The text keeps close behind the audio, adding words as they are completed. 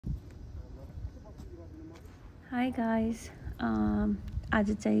Hi guys,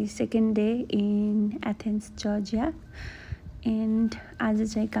 आज चाहिँ second day in Athens Georgia and आज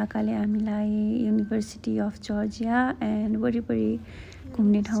चाहिँ काकाले हामीलाई युनिभर्सिटी अफ जर्जिया एन्ड वरिपरि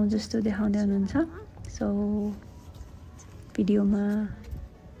घुम्ने ठाउँ जस्तो देखाउँदै हुनुहुन्छ। सो भिडियोमा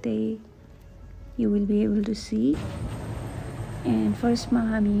त्यही you will be able to see. And फर्स्टमा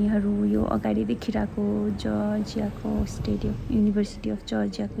हामीहरू यो अगाडि देखिरहेको जर्जियाको स्टेडियम युनिभर्सिटी अफ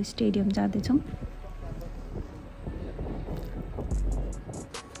जर्जियाको स्टेडियम जाँदैछौँ।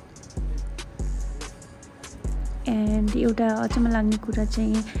 एन्ड एउटा अचम्म लाग्ने कुरा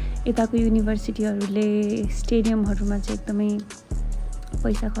चाहिँ यताको युनिभर्सिटीहरूले स्टेडियमहरूमा चाहिँ एकदमै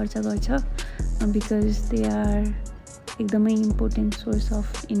पैसा खर्च गर्छ बिकज दे आर एकदमै इम्पोर्टेन्ट सोर्स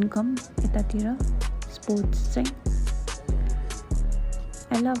अफ इन्कम यतातिर स्पोर्ट्स चाहिँ।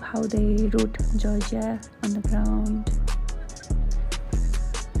 I love how they wrote Georgia on the ground.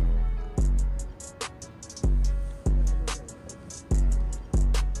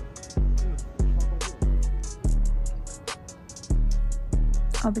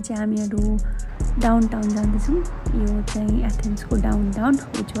 अब चाहिँ हामीहरू डाउनटाउन जाँदैछौँ। यो चाहिँ एथेन्सको downtown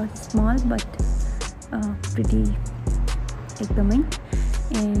which was small but pretty एकदमै।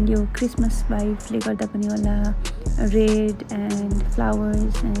 एन्ड यो क्रिसमस भाइब्सले गर्दा पनि होला रेड एन्ड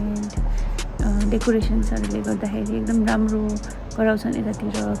फ्लावर्स एन्ड डेकोरेसन्सहरूले गर्दाखेरि एकदम राम्रो गराउँछन्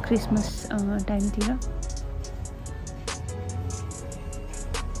यतातिर क्रिसमस टाइमतिर।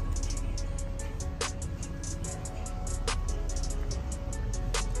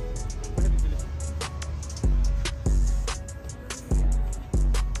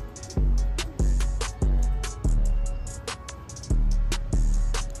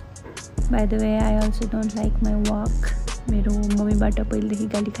 By the way, I also don't like my walk. मेरो मम्मीबाट पहिलेदेखि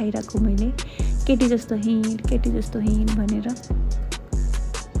गाली खाइरहेको मैले केटी जस्तो हिँड भनेर।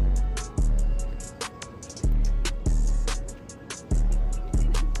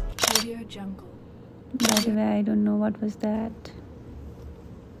 By the way, I don't know what was that.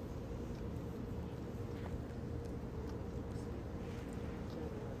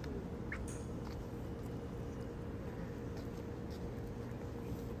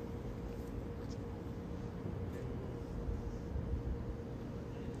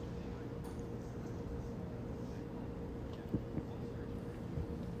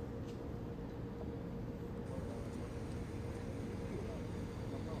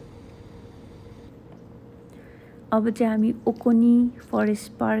 अब चाहिँ हामी ओकोनी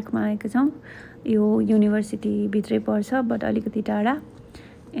फरेस्ट पार्कमा आएका छौँ। यो युनिभर्सिटी भित्रै पर्छ बट अलिकति टाढा।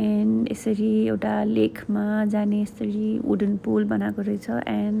 एन्ड यसरी एउटा लेकमा जाने यसरी वुडन पुल बनाएको रहेछ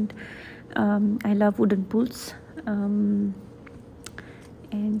and I love wooden pools.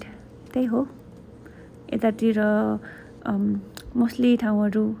 And त्यही हो यतातिर मोस्टली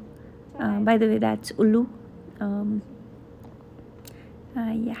ठाउँहरू। By the way that's उल्लु।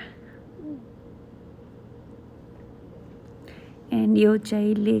 Yeah and यो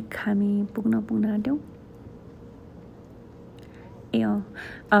चाहिँ लेक हामी पुग्न आँट्यौँ।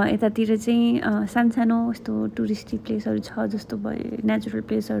 यतातिर चाहिँ सानसानो यस्तो टुरिस्टी प्लेसहरू छ जस्तो भयो नेचुरल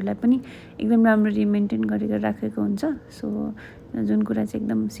प्लेसहरूलाई पनि एकदम राम्ररी मेन्टेन गरेर राखेको हुन्छ। सो जुन कुरा चाहिँ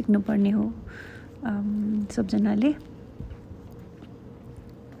एकदम सिक्नुपर्ने हो सबजनाले।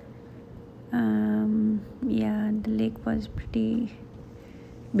 या the lake was pretty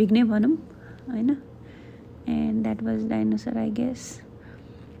big नै भनौँ होइन। And that was dinosaur, I guess.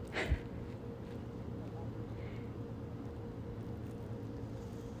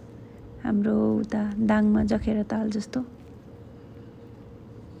 हाम्रो उता दाङमा जखेर ताल जस्तो।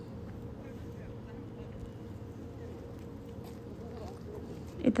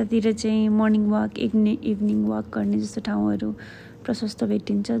 यतातिर चाहिँ मर्निङ वाक इभिनिङ वाक गर्ने जस्तो ठाउँहरू प्रशस्त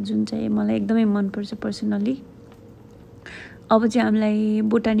भेटिन्छ जुन चाहिँ मलाई एकदमै मनपर्छ पर्सनली। अब चाहिँ हामीलाई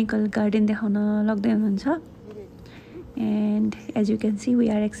बोटानिकल गार्डन देखाउन लाग्दै हुनुहुन्छ। And as you can C we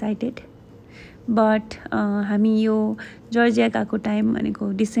are excited but हामी यो जर्जिया गएको टाइम भनेको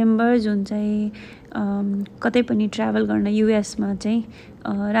डिसेम्बर जुन चाहिँ कतै पनि ट्राभल गर्न युएसमा चाहिँ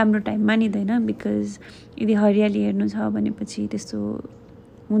राम्रो टाइम मानिँदैन बिकज यदि हरियाली हेर्नु छ भनेपछि त्यस्तो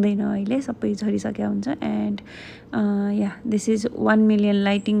हुँदैन। अहिले सबै झरिसकेको हुन्छ। And yeah this is 1 million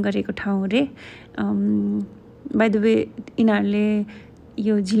lighting गरेको ठाउँ रे। बाई द वे यिनीहरूले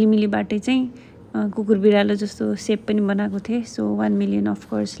यो झिलिमिलीबाटै चाहिँ कुकुर बिरालो जस्तो सेप पनि बनाएको थिए। सो 1 मिलियन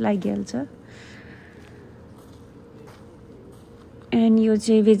अफकोर्स लागिहाल्छ। एन्ड यो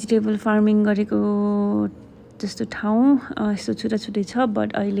चाहिँ भेजिटेबल फार्मिङ गरेको जस्तो ठाउँ यस्तो छुट्टै छ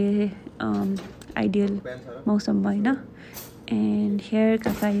बट अहिले आइडियल मौसम भएन। एन्ड हियर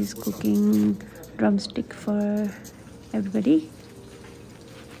काका is cooking drumstick for everybody.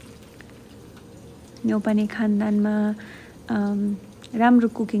 Nepali खानदानमा राम्रो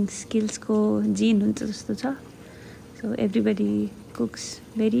कुकिङ स्किल्सको जिन हुन्छ जस्तो छ. So everybody कुक्स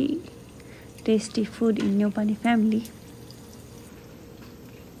very tasty food in Nepali family.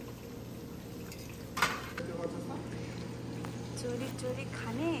 चोरी चोरी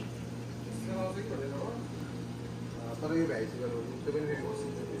खाने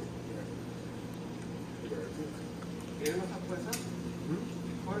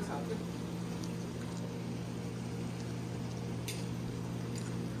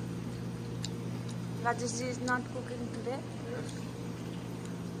Rajesh ji is not cooking today. Yes.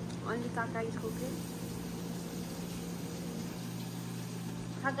 Only Kaka is cooking.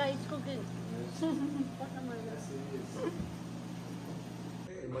 Kaka is cooking. Yes.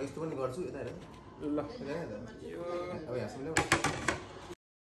 म यस्तो पनि गर्छु यता हेर ल अब यहाँ